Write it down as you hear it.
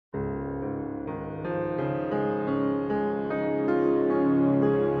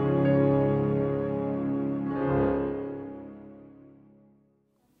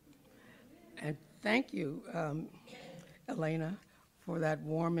Thank you, Elena, for that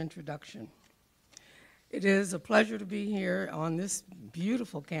warm introduction. It is a pleasure to be here on this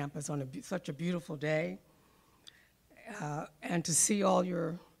beautiful campus on such a beautiful day, and to see all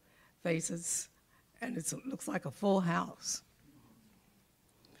your faces, and it looks like a full house.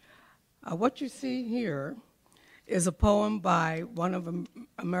 What you see here is a poem by one of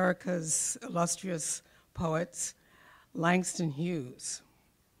America's illustrious poets, Langston Hughes.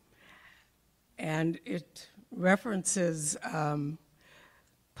 And it references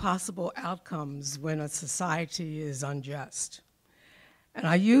possible outcomes when a society is unjust. And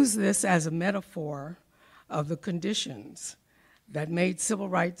I use this as a metaphor of the conditions that made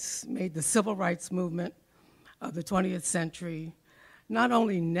the civil rights movement of the 20th century not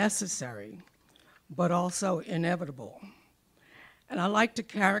only necessary, but also inevitable. And I like to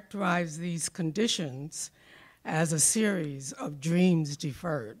characterize these conditions as a series of dreams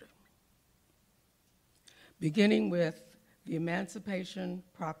deferred, beginning with the Emancipation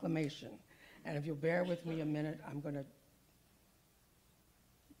Proclamation. And if you'll bear with me a minute, I'm going to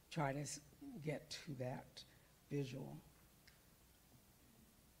try to get to that visual.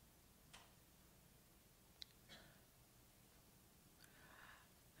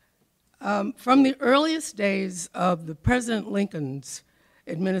 From the earliest days of the President Lincoln's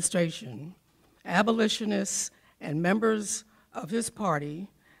administration, abolitionists and members of his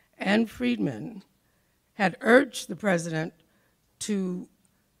party and freedmen had urged the president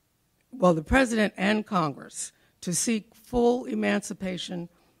and Congress to seek full emancipation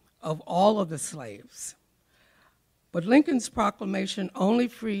of all of the slaves. But Lincoln's proclamation only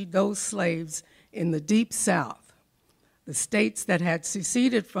freed those slaves in the Deep South, the states that had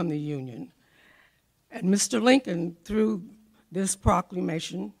seceded from the Union. And Mr. Lincoln, through this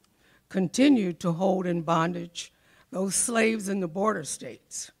proclamation, continued to hold in bondage those slaves in the border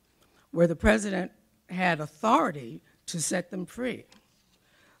states, where the president had authority to set them free.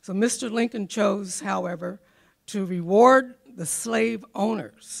 So Mr. Lincoln chose, however, to reward the slave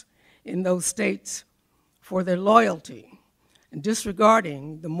owners in those states for their loyalty and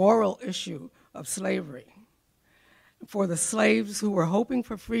disregarding the moral issue of slavery. For the slaves who were hoping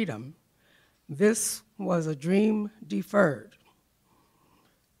for freedom, this was a dream deferred.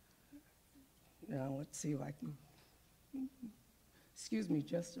 Now, let's see if I can, excuse me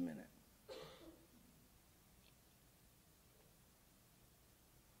just a minute.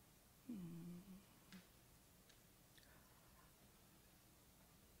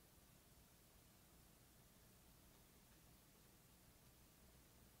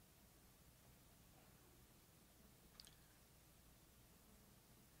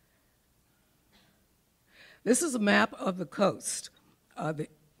 This is a map of the coast. I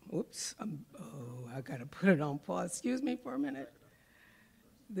gotta put it on pause. Excuse me for a minute.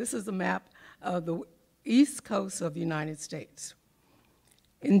 This is a map of the east coast of the United States.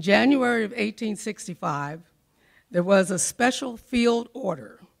 In January of 1865, there was a special field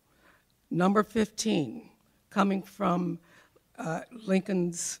order, number 15, coming from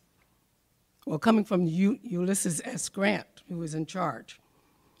Ulysses S. Grant, who was in charge.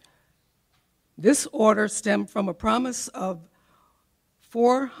 This order stemmed from a promise of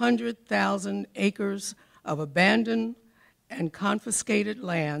 400,000 acres of abandoned and confiscated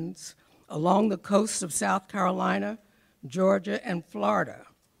lands along the coast of South Carolina, Georgia, and Florida,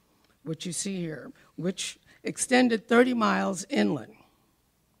 which you see here, which extended 30 miles inland.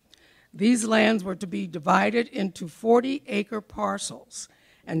 These lands were to be divided into 40-acre parcels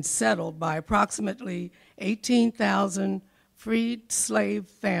and settled by approximately 18,000 freed slave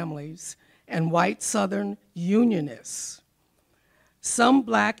families and white Southern Unionists. Some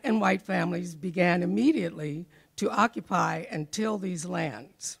black and white families began immediately to occupy and till these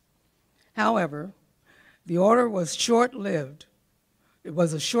lands. However, the order was short-lived. It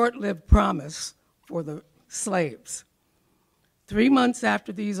was a short-lived promise for the slaves. 3 months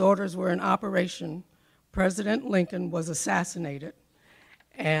after these orders were in operation, President Lincoln was assassinated,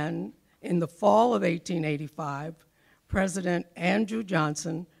 and in the fall of 1885, President Andrew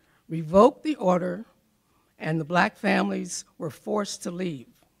Johnson revoked the order, and the black families were forced to leave.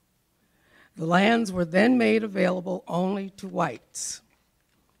 The lands were then made available only to whites.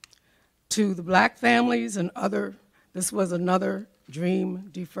 To the black families and this was another dream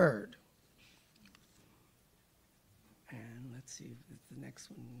deferred. And let's see if the next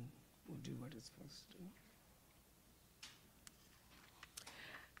one will do what it's supposed to do.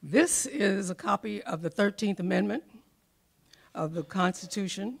 This is a copy of the 13th Amendment of the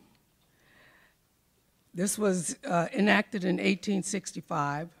Constitution. This was enacted in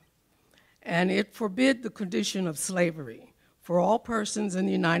 1865, and it forbid the condition of slavery for all persons in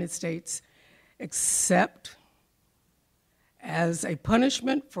the United States except as a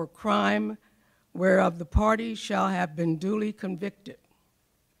punishment for crime whereof the party shall have been duly convicted.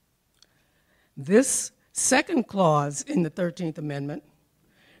 This second clause in the 13th Amendment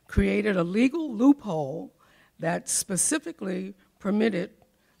created a legal loophole that specifically permitted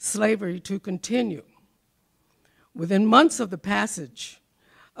slavery to continue. Within months of the passage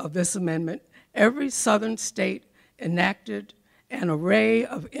of this amendment, every Southern state enacted an array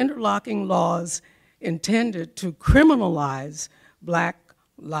of interlocking laws intended to criminalize black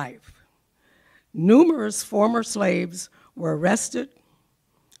life. Numerous former slaves were arrested,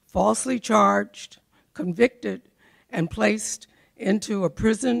 falsely charged, convicted, and placed into a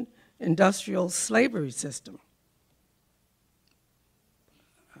prison industrial slavery system.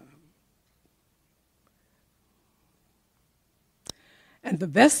 And the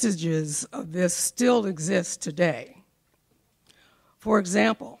vestiges of this still exist today. For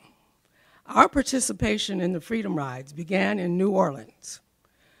example, our participation in the Freedom Rides began in New Orleans,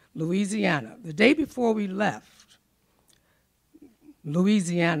 Louisiana. The day before we left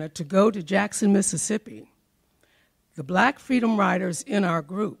Louisiana to go to Jackson, Mississippi, the Black Freedom Riders in our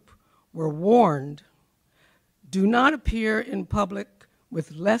group were warned, do not appear in public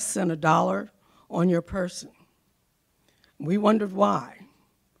with less than $1 on your person. We wondered why.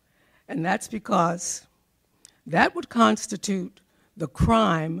 And that's because that would constitute the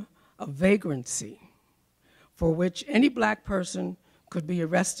crime of vagrancy, for which any black person could be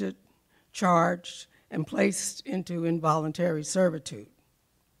arrested, charged, and placed into involuntary servitude.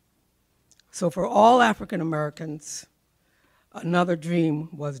 So for all African Americans, another dream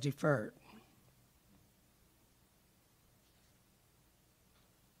was deferred.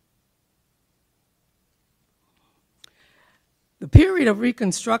 The period of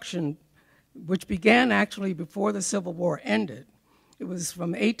Reconstruction, which began actually before the Civil War ended, it was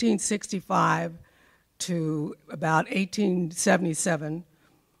from 1865 to about 1877,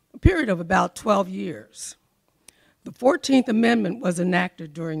 a period of about 12 years. The 14th Amendment was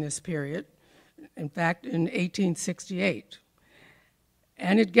enacted during this period, in fact, in 1868,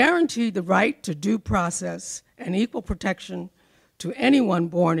 and it guaranteed the right to due process and equal protection to anyone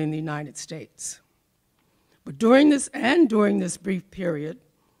born in the United States. But during this brief period,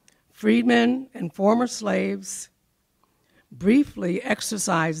 freedmen and former slaves briefly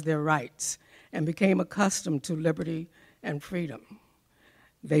exercised their rights and became accustomed to liberty and freedom.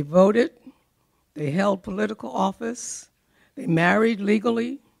 They voted, they held political office, they married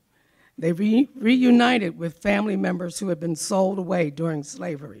legally, they reunited with family members who had been sold away during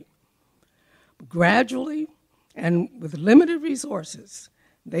slavery. Gradually, and with limited resources,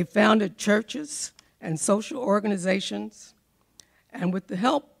 they founded churches and social organizations, and with the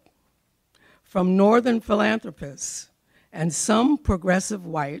help from Northern philanthropists and some progressive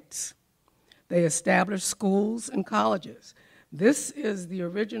whites, they established schools and colleges. This is the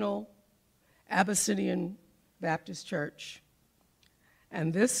original Abyssinian Baptist Church,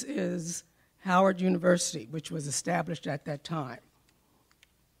 and this is Howard University, which was established at that time.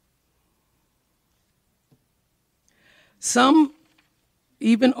 Some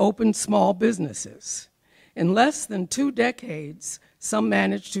even opened small businesses. In less than 2 decades, some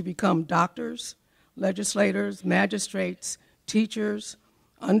managed to become doctors, legislators, magistrates, teachers,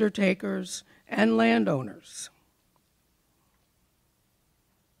 undertakers, and landowners.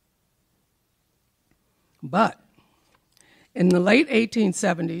 But in the late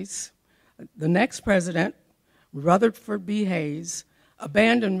 1870s, the next president, Rutherford B. Hayes,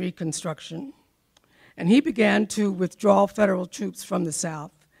 abandoned Reconstruction, and he began to withdraw federal troops from the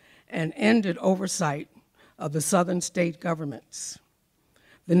South and ended oversight of the Southern state governments.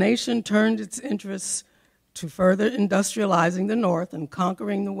 The nation turned its interests to further industrializing the North and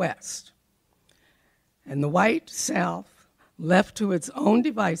conquering the West. And the white South, left to its own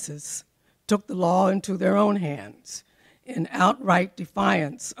devices, took the law into their own hands in outright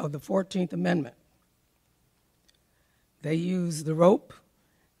defiance of the 14th Amendment. They used the rope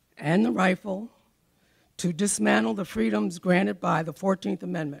and the rifle to dismantle the freedoms granted by the 14th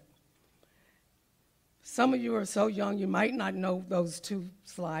Amendment. Some of you are so young, you might not know those 2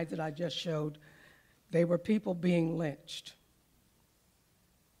 slides that I just showed. They were people being lynched.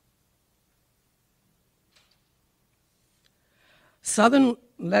 Southern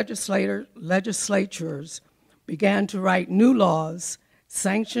legislatures began to write new laws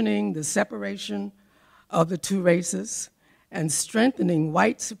sanctioning the separation of the 2 races and strengthening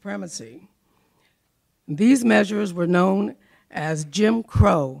white supremacy. These measures were known as Jim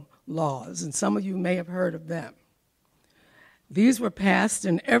Crow laws, and some of you may have heard of them. These were passed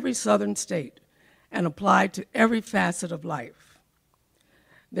in every Southern state and applied to every facet of life.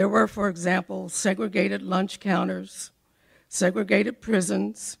 There were, for example, segregated lunch counters, segregated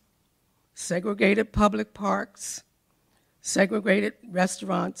prisons, segregated public parks, segregated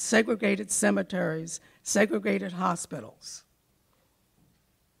restaurants, segregated cemeteries, segregated hospitals.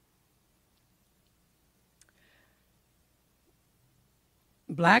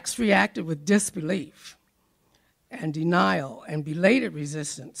 Blacks reacted with disbelief and denial and belated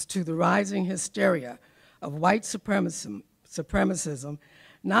resistance to the rising hysteria of white supremacism,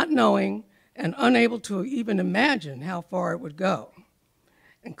 not knowing and unable to even imagine how far it would go.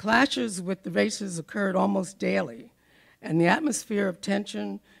 And clashes with the races occurred almost daily, and the atmosphere of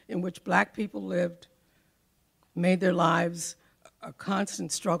tension in which black people lived made their lives a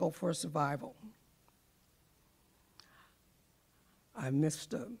constant struggle for survival. I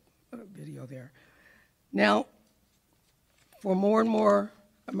missed a video there. Now, for more and more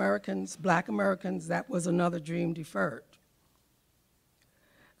Americans, black Americans, that was another dream deferred.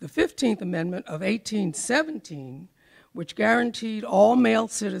 The 15th Amendment of 1817, which guaranteed all male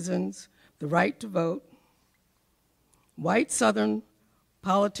citizens the right to vote, white Southern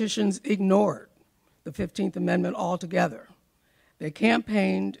politicians ignored the 15th Amendment altogether. They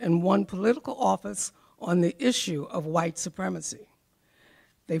campaigned and won political office on the issue of white supremacy.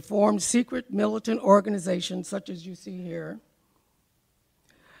 They formed secret militant organizations, such as you see here,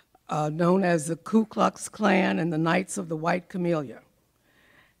 known as the Ku Klux Klan and the Knights of the White Camellia.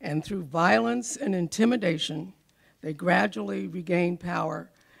 And through violence and intimidation, they gradually regained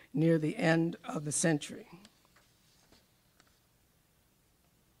power near the end of the century.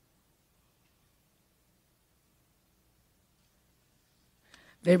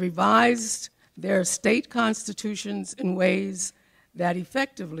 They revised their state constitutions in ways that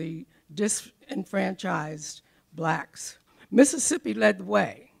effectively disenfranchised blacks. Mississippi led the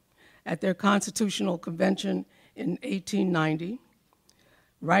way at their constitutional convention in 1890,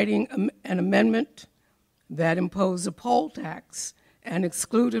 writing an amendment that imposed a poll tax and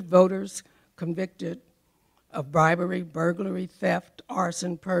excluded voters convicted of bribery, burglary, theft,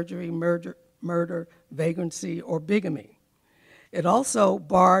 arson, perjury, murder, vagrancy, or bigamy. It also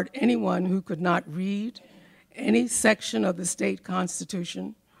barred anyone who could not read any section of the state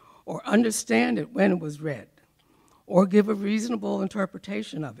constitution or understand it when it was read, or give a reasonable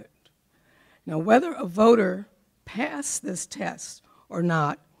interpretation of it. Now, whether a voter passed this test or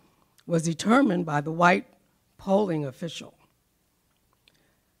not was determined by the white polling official.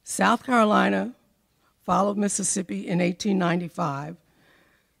 South Carolina followed Mississippi in 1895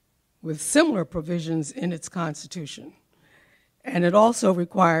 with similar provisions in its constitution, and it also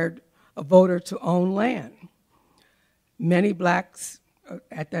required a voter to own land. Many blacks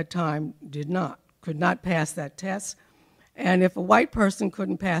at that time could not pass that test, and if a white person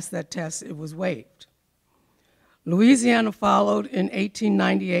couldn't pass that test, it was waived. Louisiana followed in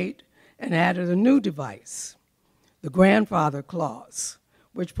 1898 and added a new device, the grandfather clause,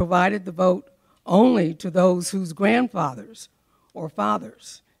 which provided the vote only to those whose grandfathers or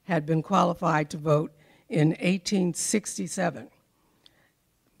fathers had been qualified to vote in 1867.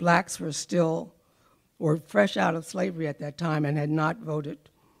 Blacks were fresh out of slavery at that time and had not voted,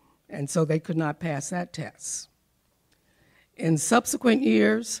 and so they could not pass that test. In subsequent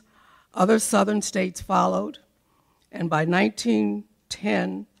years, other southern states followed, and by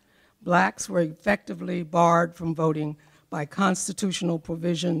 1910, blacks were effectively barred from voting by constitutional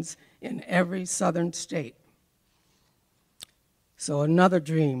provisions in every southern state. So another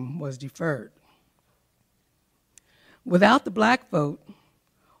dream was deferred. Without the black vote,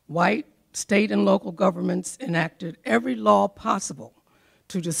 white state and local governments enacted every law possible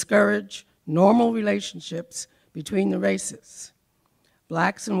to discourage normal relationships between the races.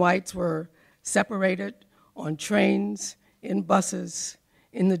 Blacks and whites were separated on trains, in buses,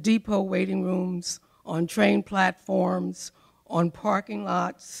 in the depot waiting rooms, on train platforms, on parking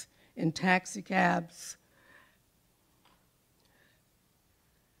lots, in taxi cabs.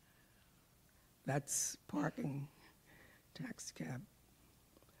 That's parking, taxi cab.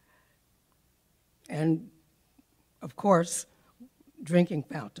 And, of course, drinking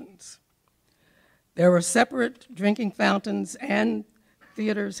fountains. There were separate drinking fountains, and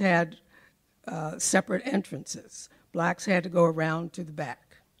theaters had separate entrances. Blacks had to go around to the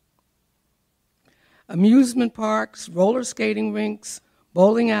back. Amusement parks, roller skating rinks,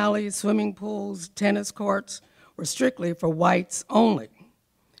 bowling alleys, swimming pools, tennis courts were strictly for whites only.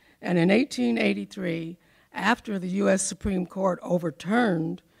 And in 1883, after the U.S. Supreme Court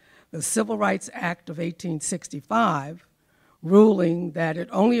overturned the Civil Rights Act of 1865, ruling that it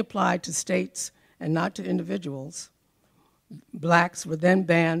only applied to states and not to individuals, blacks were then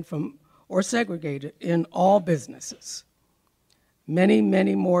banned from or segregated in all businesses. many,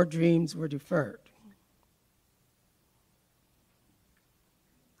 many more dreams were deferred.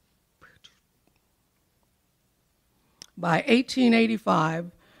 By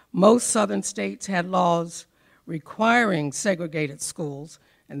 1885, most southern states had laws requiring segregated schools,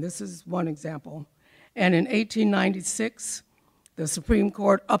 and this is one example. And in 1896, the Supreme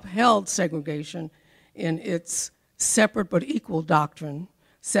Court upheld segregation in its separate but equal doctrine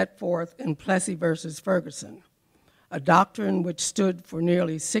set forth in Plessy versus Ferguson, a doctrine which stood for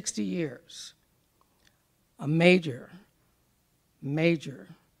nearly 60 years. A major, major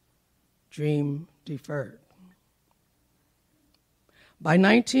dream deferred. By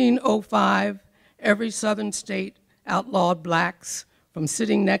 1905, every southern state outlawed blacks from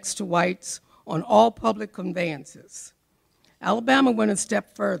sitting next to whites on all public conveyances. Alabama went a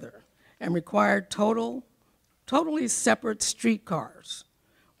step further and required totally separate streetcars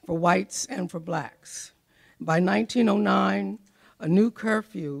for whites and for blacks. By 1909, a new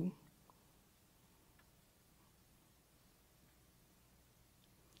curfew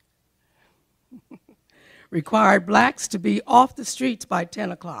required blacks to be off the streets by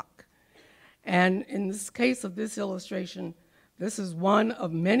 10 o'clock. And in this case of this illustration, this is one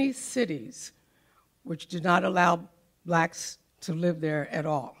of many cities which did not allow blacks to live there at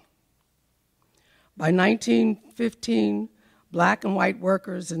all. By 1915, black and white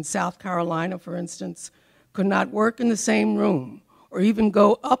workers in South Carolina, for instance, could not work in the same room or even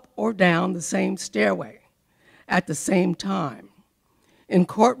go up or down the same stairway at the same time. In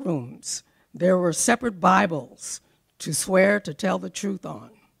courtrooms, there were separate Bibles to swear to tell the truth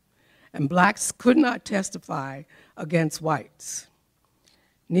on, and blacks could not testify against whites.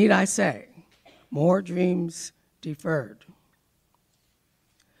 Need I say, more dreams deferred.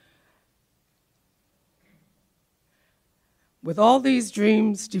 With all these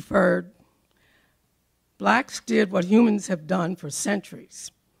dreams deferred, blacks did what humans have done for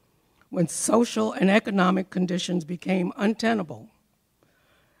centuries. When social and economic conditions became untenable,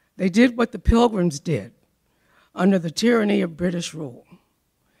 they did what the Pilgrims did under the tyranny of British rule,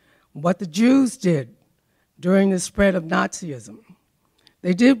 what the Jews did during the spread of Nazism.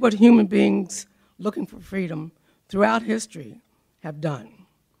 They did what human beings looking for freedom throughout history have done.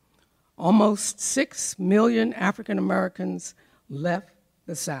 Almost 6 million African Americans left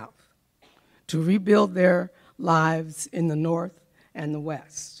the South to rebuild their lives in the North and the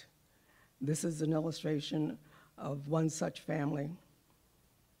West. This is an illustration of one such family.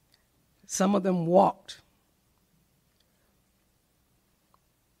 Some of them walked.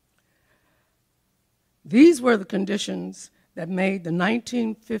 These were the conditions that made the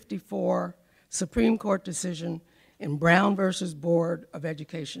 1954 Supreme Court decision in Brown versus Board of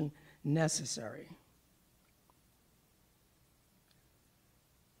Education necessary.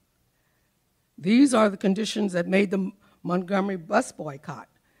 These are the conditions that made the Montgomery bus boycott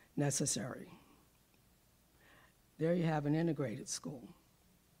necessary. There you have an integrated school.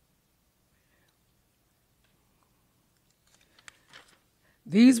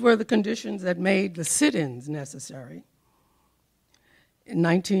 These were the conditions that made the sit-ins necessary in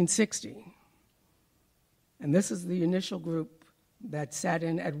 1960. And this is the initial group that sat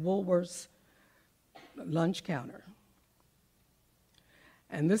in at Woolworth's lunch counter.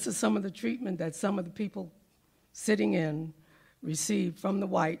 And this is some of the treatment that some of the people sitting in received from the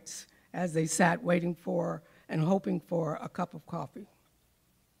whites as they sat waiting for and hoping for a cup of coffee.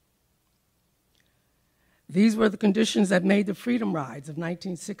 These were the conditions that made the Freedom Rides of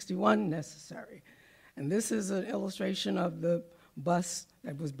 1961 necessary. And this is an illustration of the bus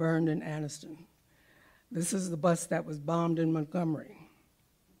that was burned in Anniston. This is the bus that was bombed in Montgomery.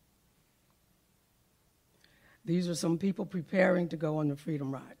 These are some people preparing to go on the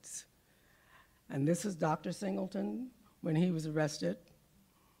Freedom Rides. And this is Dr. Singleton when he was arrested.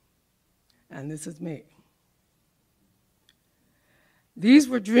 And this is me. These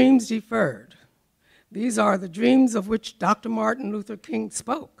were dreams deferred. These are the dreams of which Dr. Martin Luther King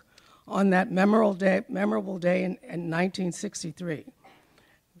spoke on that memorable day in 1963.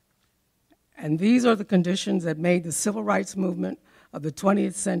 And these are the conditions that made the civil rights movement of the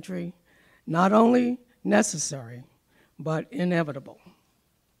 20th century not only necessary, but inevitable.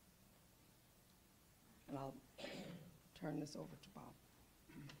 And I'll turn this over to Bob.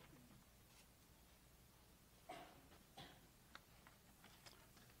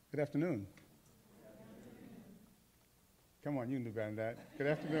 Good afternoon. Come on, you can do better than that. Good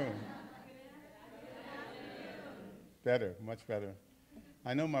afternoon. Better, much better.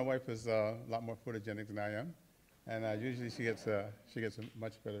 I know my wife is a lot more photogenic than I am, and usually she gets a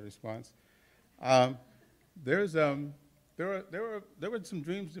much better response. There were some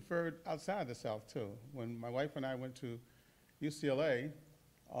dreams deferred outside the South too. When my wife and I went to UCLA,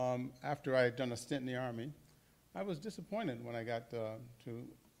 after I had done a stint in the Army, I was disappointed when I got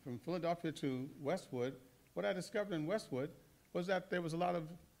from Philadelphia to Westwood. What I discovered in Westwood was that there was a lot of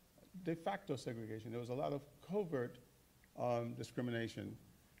de facto segregation. There was a lot of covert discrimination.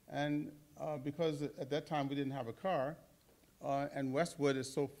 And because at that time we didn't have a car, and Westwood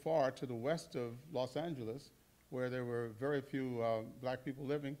is so far to the west of Los Angeles, where there were very few black people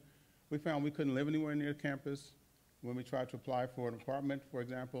living, we found we couldn't live anywhere near campus. When we tried to apply for an apartment, for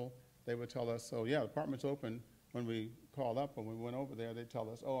example, they would tell us, oh yeah, the apartment's open. When we called up and we went over there, they'd tell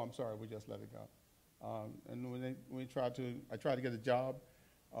us, oh, I'm sorry, we just let it go. And when I tried to get a job,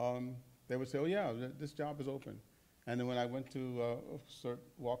 they would say, oh yeah, this job is open. And then when I went to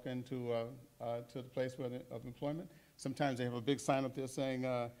walk into to the place of employment, sometimes they have a big sign up there saying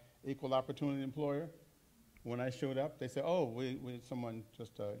equal opportunity employer. When I showed up, they said, oh, someone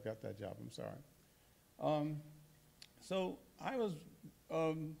just got that job, I'm sorry. So I was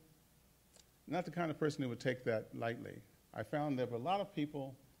not the kind of person who would take that lightly. I found there were a lot of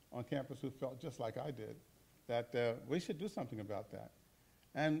people on campus who felt just like I did, that we should do something about that.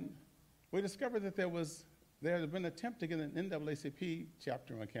 And we discovered that there had been an attempt to get an NAACP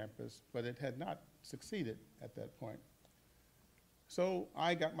chapter on campus, but it had not succeeded at that point. So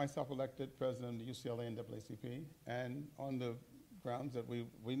I got myself elected president of the UCLA NAACP, and on the grounds that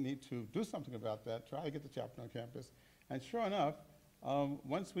we need to do something about that, try to get the chapter on campus. And sure enough,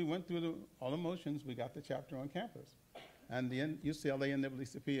 once we went through all the motions, we got the chapter on campus. And the UCLA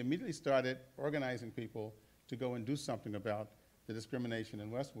NAACP immediately started organizing people to go and do something about the discrimination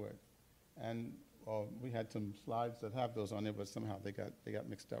in Westwood. And we had some slides that have those on there, but somehow they got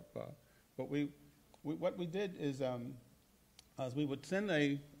mixed up. But what we did is we would send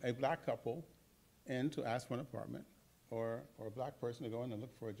a black couple in to ask for an apartment, or a black person to go in and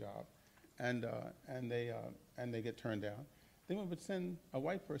look for a job, and they get turned down. Then we would send a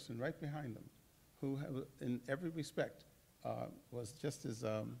white person right behind them, who in every respect was just as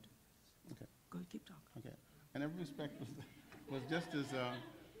okay. Go ahead, keep talking. Okay, in every respect was just as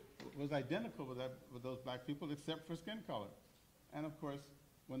was identical with those black people, except for skin color. And of course,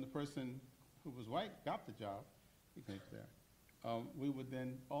 when the person who was white got the job, he came there. We would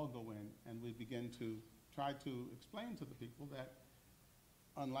then all go in and we begin to try to explain to the people that,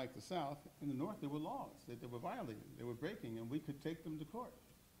 unlike the South, in the North there were laws that they were violating, they were breaking, and we could take them to court.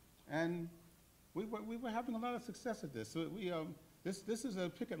 And we were having a lot of success at this. So this is a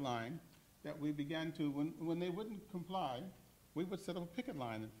picket line that we began to, when they wouldn't comply, we would set up a picket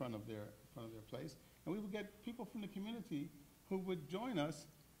line in front of their place, and we would get people from the community who would join us.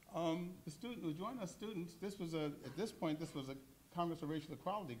 Students. This was at this point, this was a Congress of Racial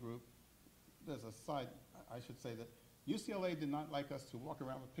Equality group. There's a side, I should say that UCLA did not like us to walk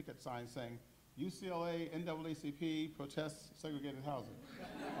around with picket signs saying, UCLA NAACP protests segregated housing.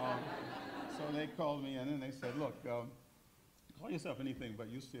 So they called me in and they said, look, call yourself anything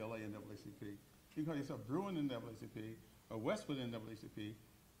but UCLA NAACP. You can call yourself Bruin NAACP or Westwood NAACP.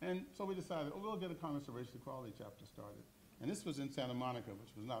 And so we decided, oh, we'll get a Congress of Racial Equality chapter started. And this was in Santa Monica,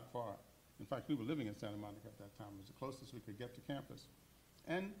 which was not far. In fact, we were living in Santa Monica at that time. It was the closest we could get to campus.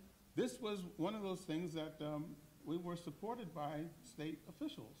 And this was one of those things that we were supported by state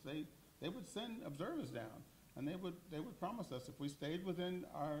officials. They would send observers down, and they would promise us if we stayed within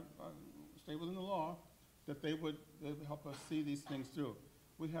the law, that they would help us see these things through.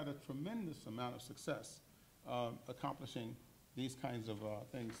 We had a tremendous amount of success accomplishing these kinds of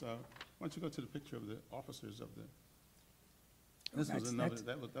things. Why don't you go to the picture of the officers of the. This was another.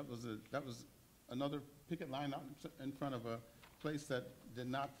 That was another picket line out in front of a place that did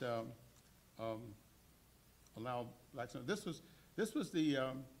not allow blacks. This was the.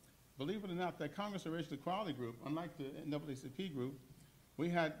 Believe it or not, that Congress of Racial Equality group, unlike the NAACP group, we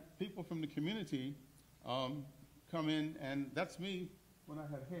had people from the community come in, and that's me when I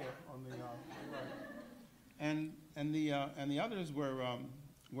had hair on the right. And the others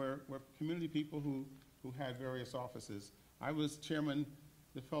were community people who had various offices. I was chairman.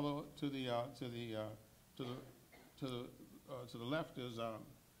 The fellow to the left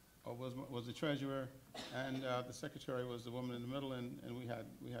was the treasurer, and the secretary was the woman in the middle, and we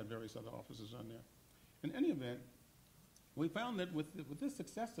had various other officers on there. In any event, we found that with this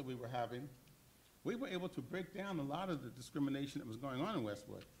success that we were having, we were able to break down a lot of the discrimination that was going on in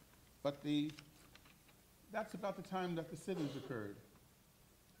Westwood. But that's about the time that the sit-ins occurred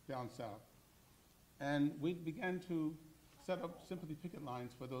down south. And we began to set up sympathy picket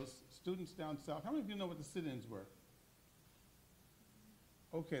lines for those students down south. How many of you know what the sit-ins were?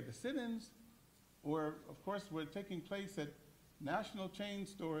 Okay, the sit-ins were, of course, taking place at national chain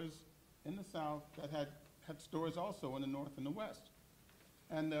stores in the South that had had stores also in the north and the west.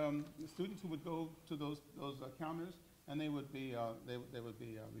 And the students who would go to those counters, and they would be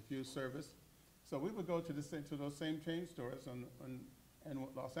refused service. So we would go to those same chain stores in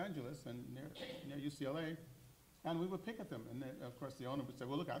Los Angeles and near UCLA, and we would pick at them. And then, of course, the owner would say,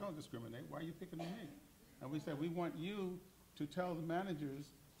 "Well, look, I don't discriminate. Why are you picking on me?" And we said, "We want you to tell the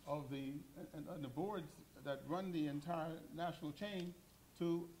managers of the boards that run the entire national chain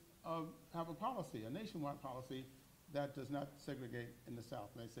to have a policy, a nationwide policy that does not segregate in the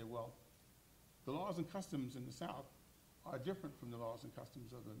South." And they say, "Well, the laws and customs in the South are different from the laws and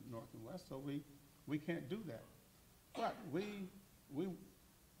customs of the North and West, so we can't do that." But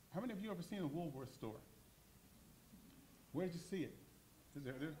how many of you ever seen a Woolworth store? Where did you see it? Is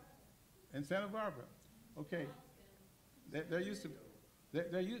there in Santa Barbara? Okay.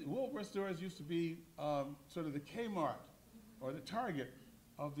 Woolworth stores used to be sort of the Kmart or the Target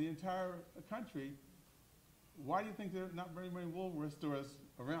of the entire country. Why do you think there are not very many Woolworth stores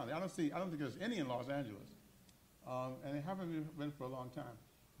around? I don't think there's any in Los Angeles, and they haven't been for a long time.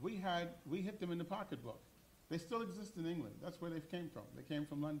 We hit them in the pocketbook. They still exist in England. That's where they came from. They came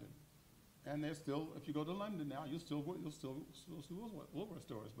from London, and they're still. If you go to London now, you'll still see Woolworth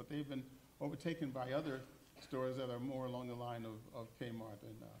stores, but they've been overtaken by other stores that are more along the line of Kmart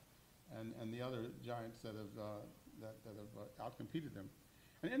and the other giants that have outcompeted them.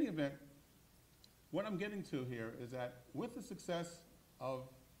 In any event, what I'm getting to here is that with the success of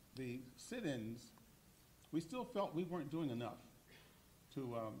the sit-ins, we still felt we weren't doing enough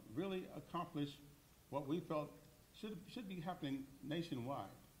to really accomplish what we felt should be happening nationwide.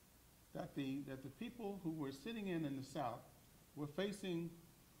 That the people who were sitting in the South were facing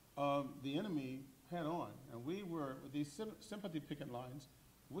the enemy head on, and we were, with these sympathy picket lines,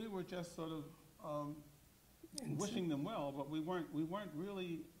 we were just sort of wishing them well, but we weren't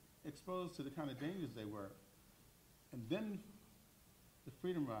really exposed to the kind of dangers they were. And then the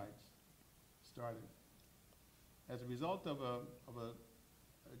freedom rides started as a result of a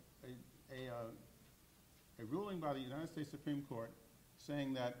ruling by the United States Supreme Court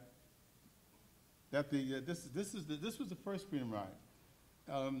saying that this was the first freedom ride.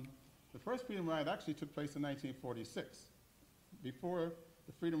 The first freedom ride actually took place in 1946, before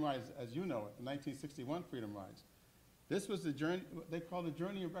the freedom rides as you know it, the 1961 freedom rides. This was the journey, they called the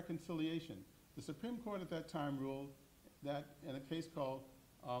journey of reconciliation. The Supreme Court at that time ruled that in a case called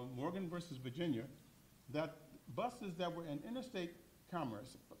Morgan versus Virginia, that buses that were in interstate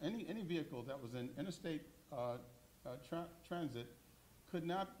commerce, any vehicle that was in interstate transit could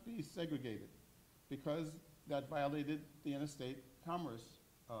not be segregated because that violated the interstate commerce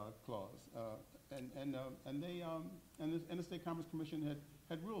clause. And the Interstate Commerce Commission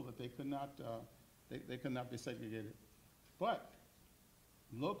had ruled that they could not be segregated. But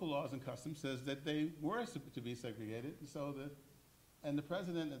local laws and customs says that they were to be segregated, and the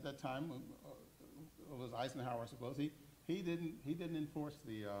president at that time was Eisenhower, I suppose. He didn't enforce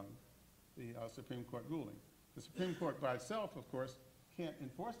the Supreme Court ruling. The Supreme Court by itself, of course, can't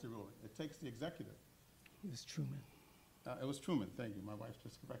enforce the ruling. It takes the executive. It was Truman. It was Truman. Thank you. My wife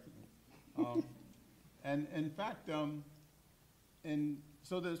just corrected me. And in fact,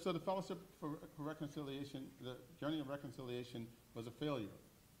 so the Fellowship for Reconciliation, the Journey of Reconciliation, was a failure.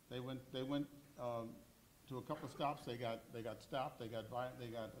 They went to a couple of stops. They got stopped. They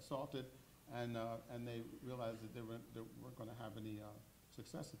got assaulted, and they realized that they weren't going to have any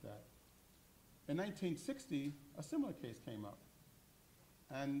success at that. In 1960, a similar case came up,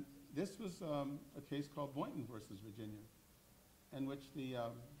 and this was a case called Boynton versus Virginia, in which the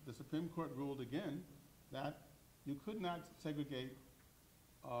Supreme Court ruled again that you could not segregate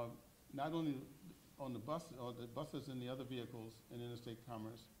not only on the buses and the other vehicles in interstate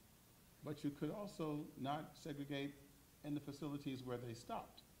commerce, but you could also not segregate in the facilities where they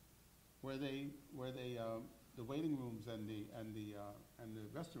stopped, where the waiting rooms and the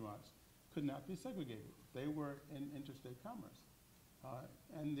restaurants could not be segregated. They were in interstate commerce.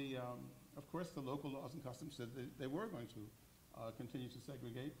 Of course, the local laws and customs said they were going to continue to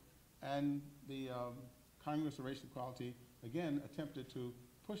segregate, and the Congress of Racial Equality, again, attempted to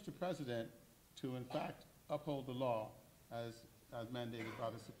push the president to, in fact, uphold the law as mandated by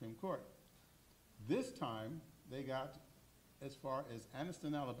the Supreme Court. This time, they got as far as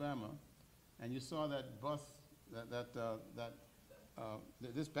Anniston, Alabama, and you saw that bus,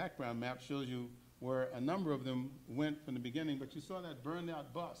 this background map shows you where a number of them went from the beginning, but you saw that burned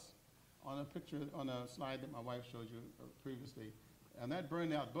out bus on a picture, on a slide that my wife showed you previously. And that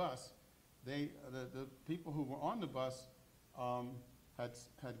burned out bus, the people who were on the bus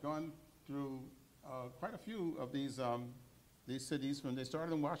had gone through quite a few of these cities. They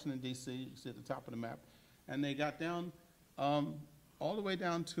started in Washington, D.C., you can see at the top of the map, and they got down all the way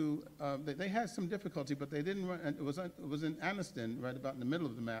down to, they had some difficulty, but they didn't run, and it was in Anniston, right about in the middle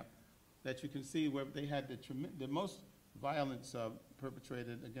of the map, that you can see where they had the most violence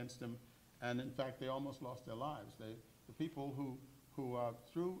perpetrated against them, and in fact, they almost lost their lives. The people who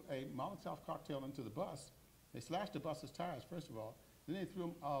threw a Molotov cocktail into the bus, they slashed the bus's tires, first of all, then they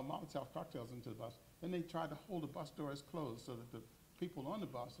threw Molotov cocktails into the bus, then they tried to hold the bus doors closed so that the people on the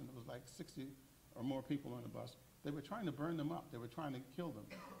bus, and it was like 60 or more people on the bus, they were trying to burn them up. They were trying to kill them.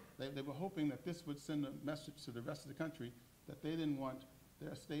 They were hoping that this would send a message to the rest of the country that they didn't want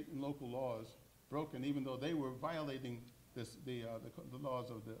their state and local laws broken, even though they were violating the laws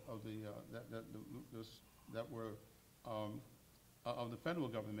of that were of the federal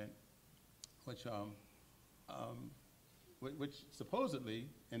government, which supposedly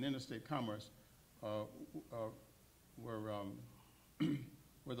in interstate commerce were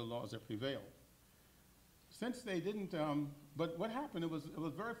the laws that prevailed. Since they didn't, but what happened, it was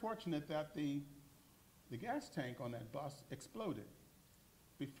very fortunate that the gas tank on that bus exploded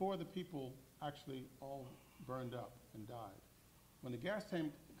before the people actually all burned up and died. When the gas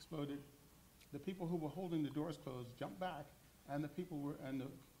tank exploded, the people who were holding the doors closed jumped back, and the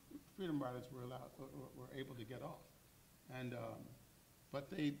Freedom Riders were able to get off. And but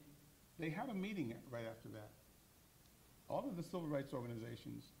they had a meeting right after that. All of the civil rights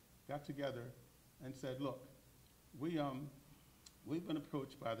organizations got together and said, look, we've been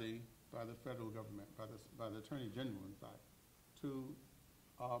approached by the federal government, by the Attorney General, in fact, to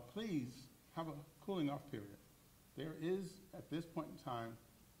please have a cooling off period. There is, at this point in time,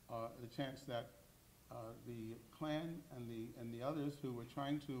 the chance that the Klan and the others who were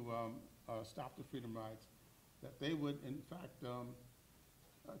trying to stop the Freedom Rides, that they would, in fact,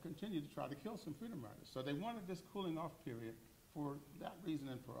 continue to try to kill some Freedom Riders. So they wanted this cooling off period for that reason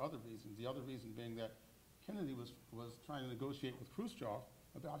and for other reasons. The other reason being that Kennedy was trying to negotiate with Khrushchev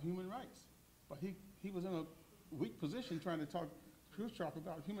about human rights. But he was in a weak position trying to talk to Khrushchev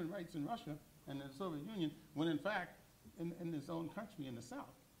about human rights in Russia and the Soviet Union, when in fact, in his own country, in the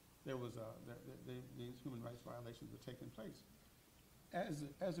South, there was these human rights violations were taking place.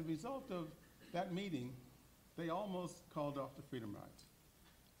 As a result of that meeting, they almost called off the Freedom Rides.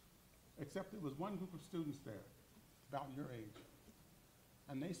 Except there was one group of students there, about your age,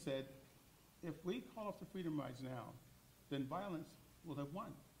 and they said, if we call off the Freedom Rides now, then violence will have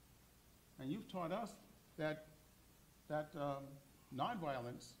won. And you've taught us that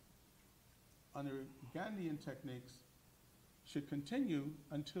nonviolence under Gandhian techniques should continue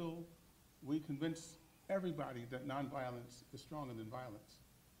until we convince everybody that nonviolence is stronger than violence.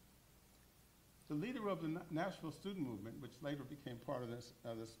 The leader of the National Student Movement, which later became part of this,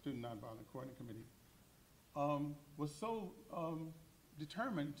 the Student Nonviolent Coordinating Committee, was so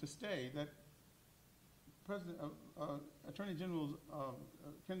determined to stay that Attorney General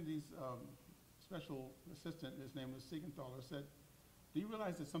Kennedy's special assistant, his name was Siegenthaler, said, do you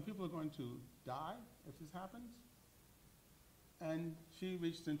realize that some people are going to die if this happens? And she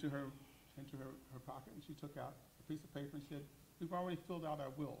reached into her pocket and she took out a piece of paper and said, we've already filled out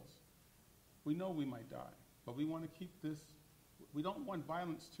our wills. We know we might die, but we want to keep this, we don't want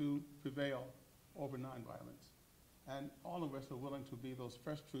violence to prevail over nonviolence. And all of us are willing to be those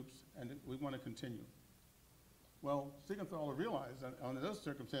fresh troops, and we want to continue. Well, Siegenthaler realized that under those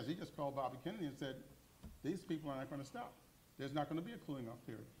circumstances, he just called Bobby Kennedy and said, these people are not going to stop. There's not going to be a cooling off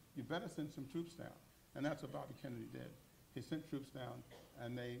period. You better send some troops down. And that's what Bobby Kennedy did. He sent troops down,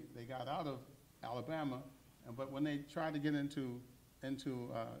 and they got out of Alabama, but when they tried to get into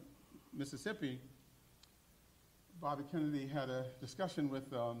Mississippi, Bobby Kennedy had a discussion with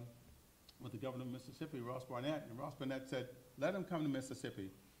the governor of Mississippi, Ross Barnett, and Ross Barnett said, let them come to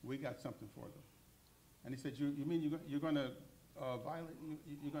Mississippi. We got something for them. And he said, you mean you're going to violate,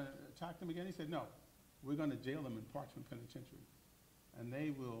 you're going to attack them again? He said, no, we're going to jail them in Parchment Penitentiary. And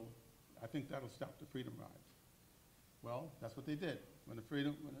they will, I think that'll stop the Freedom Rides. Well, that's what they did. When the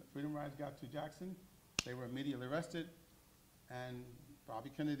Freedom Rides got to Jackson, they were immediately arrested, and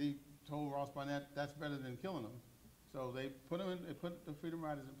Bobby Kennedy told Ross Barnett, that's better than killing them. So they put the Freedom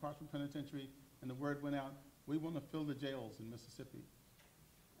Riders in Parchment Penitentiary, and the word went out, we want to fill the jails in Mississippi.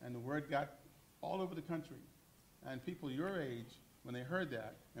 And the word got all over the country. And people your age, when they heard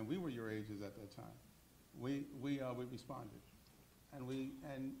that, and we were your ages at that time, we responded.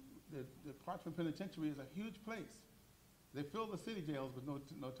 And the Parchment Penitentiary is a huge place. They filled the city jails with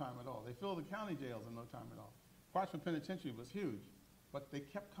no time at all. They filled the county jails in no time at all. Parchment Penitentiary was huge, but they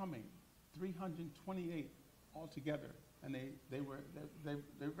kept coming, 328 altogether, and they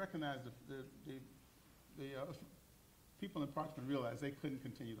recognized the people in Parchment realized they couldn't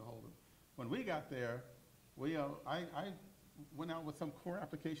continue to hold them. When we got there, I went out with some core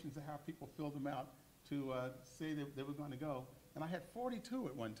applications to have people fill them out to say that they were going to go, and I had 42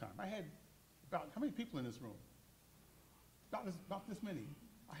 at one time. I had about, how many people in this room? About this many.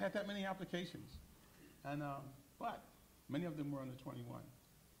 I had that many applications, and but many of them were under 21.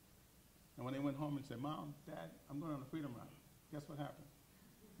 And when they went home and said, "Mom, Dad, I'm going on a Freedom Ride," guess what happened?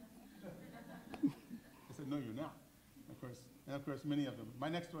 I said, "No, you're not." Of course, many of them. My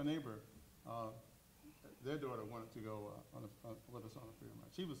next door neighbor, their daughter wanted to go with us on a Freedom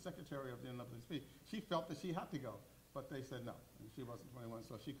Ride. She was secretary of the NAACP. She felt that she had to go, but they said no, and she wasn't 21,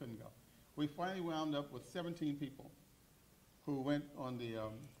 so she couldn't go. We finally wound up with 17 people who went on the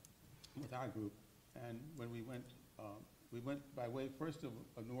with our group, and when we went by way first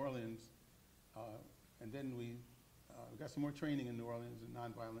of New Orleans, and then we got some more training in New Orleans in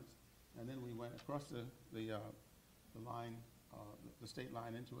nonviolence, and then we went across the line, the state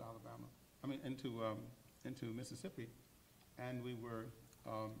line into Alabama. I mean into Mississippi, and we were,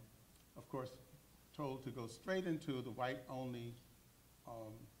 of course, told to go straight into the white-only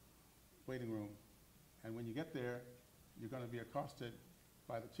waiting room. And when you get there, you're going to be accosted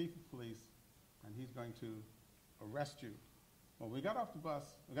by the chief of police, and he's going to arrest you. Well, we got off the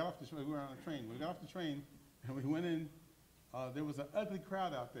bus, we were on a train. We got off the train, and we went in. There was an ugly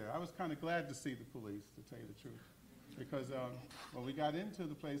crowd out there. I was kind of glad to see the police, to tell you the truth, because when we got into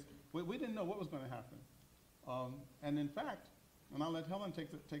the place, we didn't know what was going to happen. And in fact, and I'll let Helen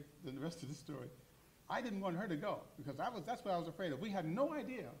take the rest of the story, I didn't want her to go, because that's what I was afraid of. We had no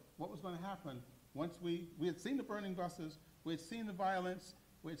idea what was going to happen once we had seen the burning buses, we had seen the violence,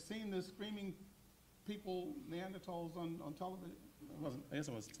 we had seen the screaming people, Neanderthals on television. I guess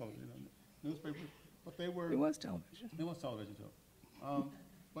it was television, newspapers, but they were. It was television. It was television too.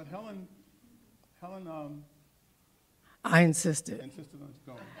 But Helen. I insisted. Insisted on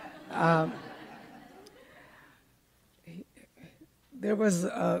going. There was,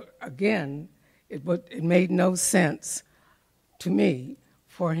 again, it made no sense to me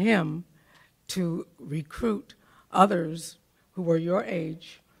for him to recruit others who were your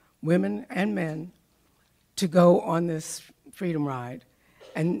age, women and men, to go on this Freedom Ride,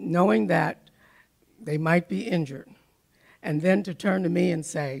 and knowing that they might be injured, and then to turn to me and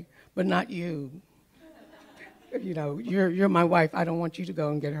say, "But not you. You know, you're my wife. I don't want you to go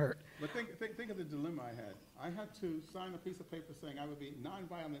and get hurt." But think of the dilemma I had. I had to sign a piece of paper saying I would be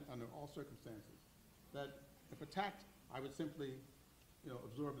nonviolent under all circumstances. That if attacked, I would simply,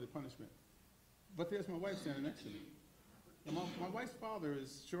 absorb the punishment. But there's my wife standing next to me. And my wife's father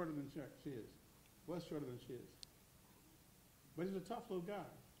is shorter than she is. Was shorter than she is. But he's a tough little guy.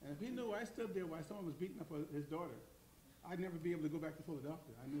 And if he knew I stood there while someone was beating up his daughter, I'd never be able to go back to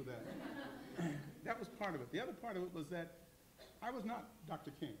Philadelphia. I knew that. That was part of it. The other part of it was that I was not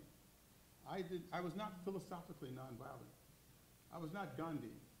Dr. King. I was not philosophically nonviolent. I was not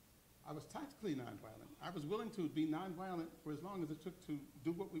Gandhi. I was tactically nonviolent. I was willing to be nonviolent for as long as it took to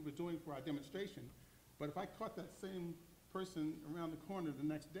do what we were doing for our demonstration. But if I caught that same person around the corner the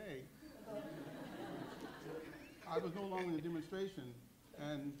next day, I was no longer in the demonstration,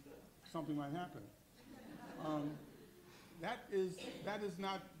 and something might happen. That is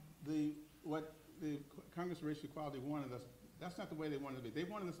not what the Congress of Racial Equality wanted us. That's not the way they wanted to be. They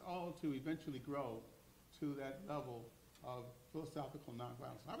wanted us all to eventually grow to that level of philosophical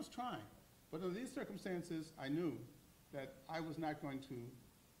nonviolence. I was trying, but under these circumstances, I knew that I was not going to,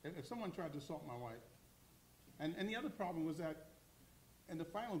 if someone tried to assault my wife. And the other problem was that in the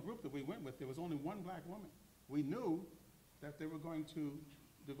final group that we went with, there was only one black woman. We knew that they were going to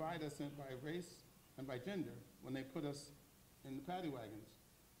divide us by race and by gender when they put us in the paddy wagons.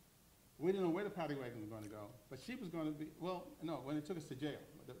 We didn't know where the paddy wagons were going to go, but she was going to be, well, no, when they took us to jail.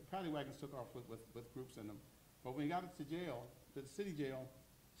 The paddy wagons took off with groups in them. But when we got us to jail, to the city jail,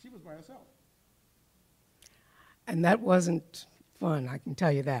 she was by herself. And that wasn't fun, I can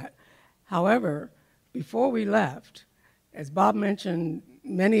tell you that. However, before we left, as Bob mentioned,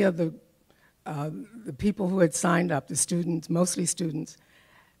 many of the people who had signed up, the students, mostly students,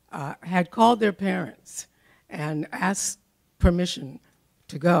 had called their parents and asked permission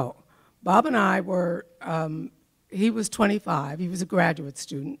to go. Bob and I were, he was 25, he was a graduate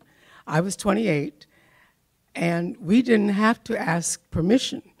student, I was 28, and we didn't have to ask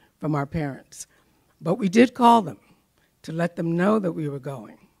permission from our parents, but we did call them to let them know that we were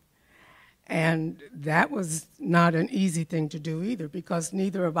going. And that was not an easy thing to do either, because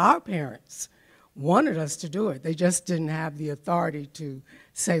neither of our parents wanted us to do it. They just didn't have the authority to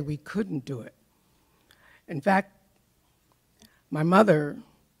say we couldn't do it. In fact, my mother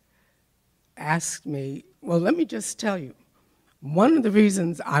asked me, well, let me just tell you, one of the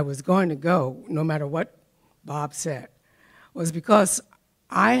reasons I was going to go, no matter what Bob said, was because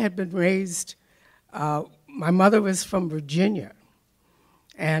I had been raised, my mother was from Virginia,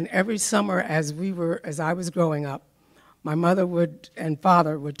 and every summer as I was growing up, my mother and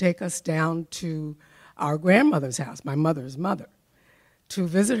father would take us down to our grandmother's house, my mother's mother, to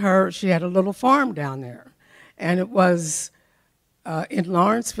visit her. She had a little farm down there, and it was in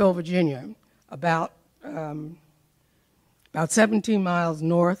Lawrenceville, Virginia, about 17 miles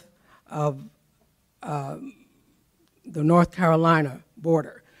north of the North Carolina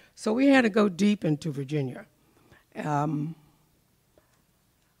border. So we had to go deep into Virginia.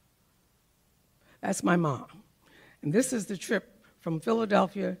 That's my mom. And this is the trip from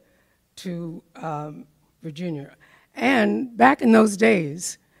Philadelphia to Virginia. And back in those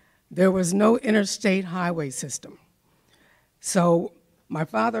days, there was no interstate highway system. So my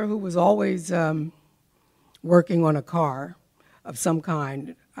father, who was always working on a car of some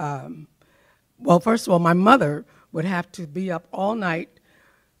kind, well, first of all, my mother would have to be up all night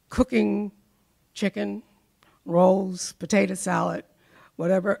cooking chicken, rolls, potato salad,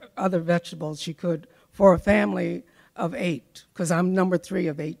 whatever other vegetables she could for a family of 8, because I'm number 3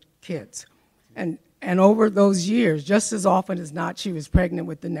 of 8 kids. And over those years, just as often as not, she was pregnant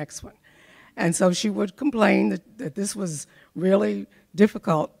with the next one. And so she would complain that this was really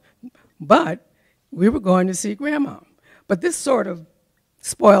difficult, but we were going to see Grandma. But this sort of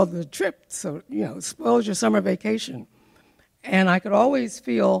spoiled the trip, so, spoils your summer vacation. And I could always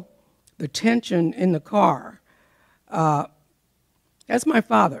feel the tension in the car. That's my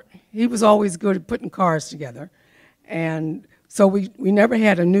father. He was always good at putting cars together. And so we never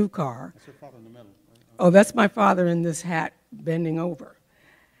had a new car. That's your father in the middle, right? Oh, that's my father in this hat bending over.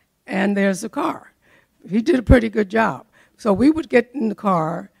 And there's the car. He did a pretty good job. So we would get in the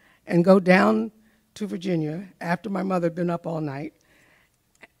car and go down to Virginia after my mother had been up all night.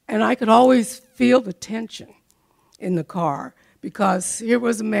 And I could always feel the tension in the car, because here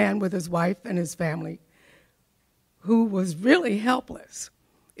was a man with his wife and his family who was really helpless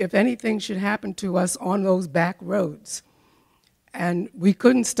if anything should happen to us on those back roads. And we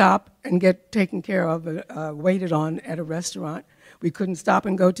couldn't stop and get taken care of, waited on at a restaurant. We couldn't stop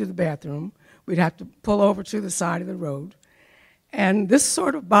and go to the bathroom. We'd have to pull over to the side of the road. And this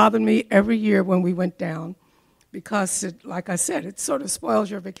sort of bothered me every year when we went down, because, like I said, it sort of spoils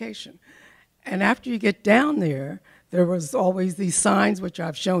your vacation. And after you get down there was always these signs, which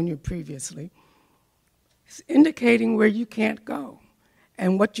I've shown you previously, indicating where you can't go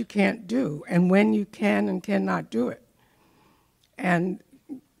and what you can't do and when you can and cannot do it. And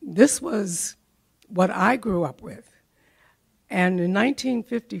this was what I grew up with. And in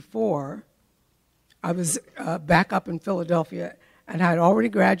 1954, I was back up in Philadelphia and had already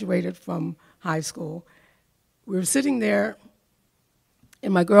graduated from high school. We were sitting there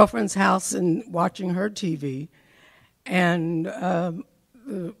in my girlfriend's house and watching her TV, and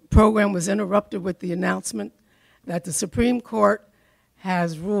the program was interrupted with the announcement that the Supreme Court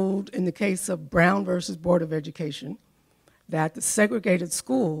has ruled in the case of Brown versus Board of Education that the segregated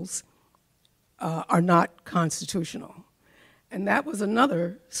schools are not constitutional. And that was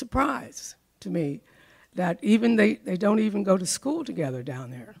another surprise to me, that even they don't even go to school together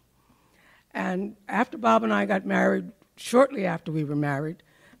down there. And after Bob and I got married, shortly after we were married,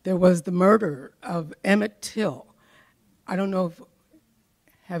 there was the murder of Emmett Till. I don't know if,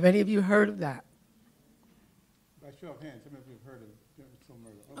 have any of you heard of that? By show of hands, how many of you have heard of Emmett Till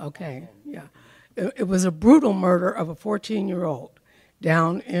murder? Okay, yeah. It was a brutal murder of a 14-year-old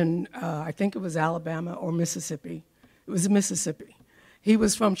down in, I think it was Alabama or Mississippi. It was Mississippi. He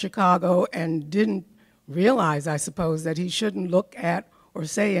was from Chicago and didn't realize, I suppose, that he shouldn't look at or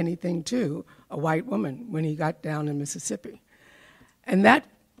say anything to a white woman when he got down in Mississippi. And that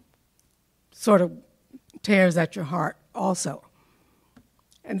sort of tears at your heart also.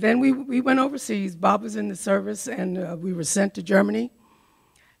 And then we went overseas. Bob was in the service, and we were sent to Germany.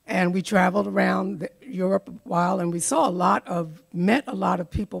 And we traveled around Europe a while, and we met a lot of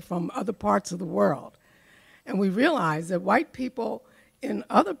people from other parts of the world. And we realized that white people in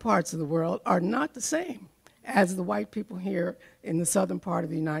other parts of the world are not the same as the white people here in the southern part of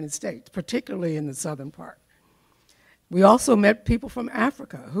the United States, particularly in the southern part. We also met people from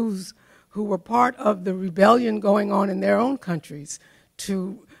Africa who were part of the rebellion going on in their own countries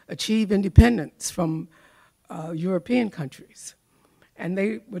to achieve independence from European countries. And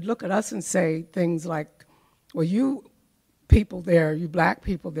they would look at us and say things like, well, you people there, you black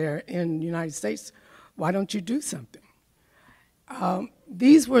people there in the United States, why don't you do something?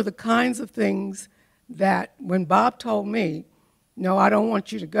 These were the kinds of things that when Bob told me, no, I don't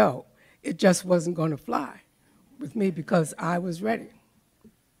want you to go, it just wasn't going to fly with me because I was ready.